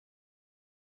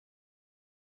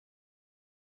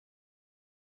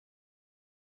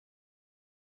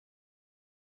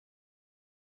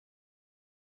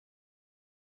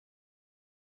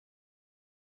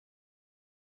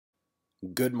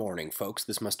Good morning, folks.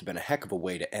 This must have been a heck of a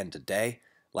way to end a day.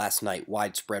 Last night,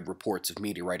 widespread reports of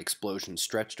meteorite explosions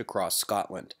stretched across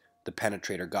Scotland. The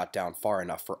penetrator got down far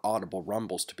enough for audible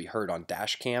rumbles to be heard on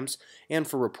dash cams, and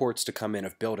for reports to come in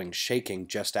of buildings shaking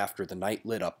just after the night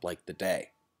lit up like the day.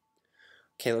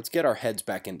 Okay, let's get our heads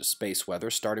back into space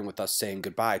weather, starting with us saying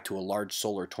goodbye to a large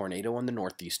solar tornado on the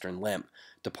northeastern limb,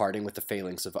 departing with the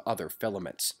failings of other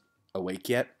filaments. Awake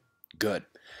yet? Good.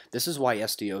 This is why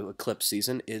SDO eclipse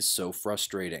season is so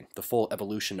frustrating. The full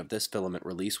evolution of this filament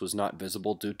release was not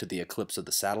visible due to the eclipse of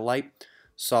the satellite.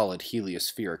 Solid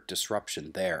heliospheric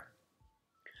disruption there.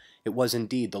 It was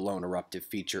indeed the lone eruptive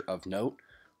feature of note.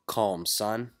 Calm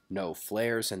sun, no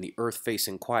flares, and the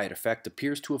Earth-facing quiet effect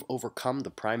appears to have overcome the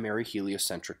primary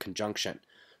heliocentric conjunction.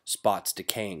 Spots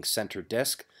decaying center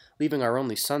disk, leaving our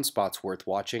only sunspots worth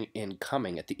watching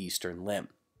incoming at the eastern limb.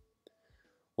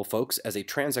 Well, folks, as a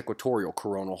transequatorial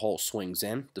coronal hole swings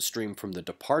in, the stream from the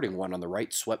departing one on the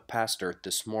right swept past Earth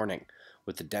this morning,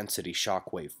 with the density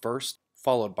shock wave first,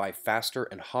 followed by faster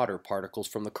and hotter particles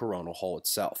from the coronal hole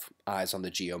itself. Eyes on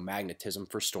the geomagnetism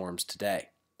for storms today.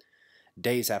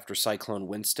 Days after Cyclone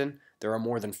Winston, there are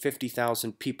more than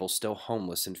 50,000 people still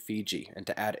homeless in Fiji, and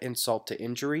to add insult to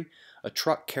injury, a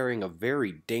truck carrying a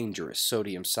very dangerous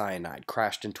sodium cyanide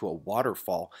crashed into a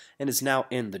waterfall and is now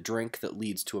in the drink that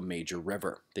leads to a major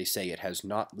river. They say it has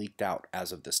not leaked out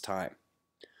as of this time.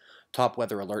 Top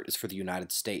weather alert is for the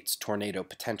United States, tornado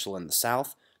potential in the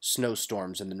south,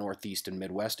 snowstorms in the northeast and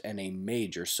midwest, and a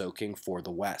major soaking for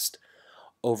the west.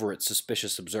 Over at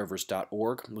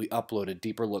suspiciousobservers.org, we uploaded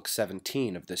Deeper Look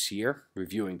 17 of this year,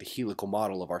 reviewing the helical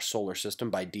model of our solar system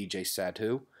by DJ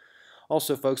Sadhu.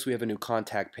 Also, folks, we have a new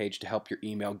contact page to help your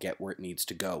email get where it needs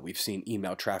to go. We've seen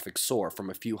email traffic soar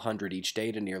from a few hundred each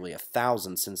day to nearly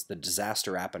 1,000 since the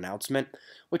disaster app announcement,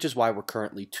 which is why we're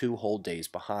currently 2 whole days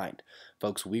behind.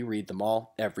 Folks, we read them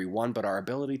all, every one, but our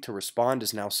ability to respond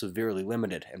is now severely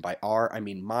limited, and by our, I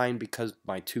mean mine, because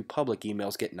my 2 public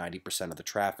emails get 90% of the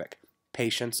traffic.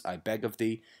 Patience, I beg of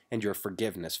thee, and your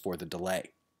forgiveness for the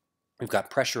delay. We've got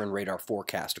pressure and radar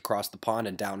forecast across the pond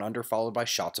and down under, followed by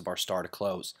shots of our star to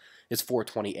close. It's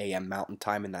 4:20 a.m. Mountain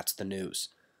Time, and that's the news.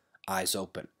 Eyes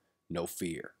open. No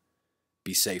fear.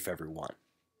 Be safe, everyone.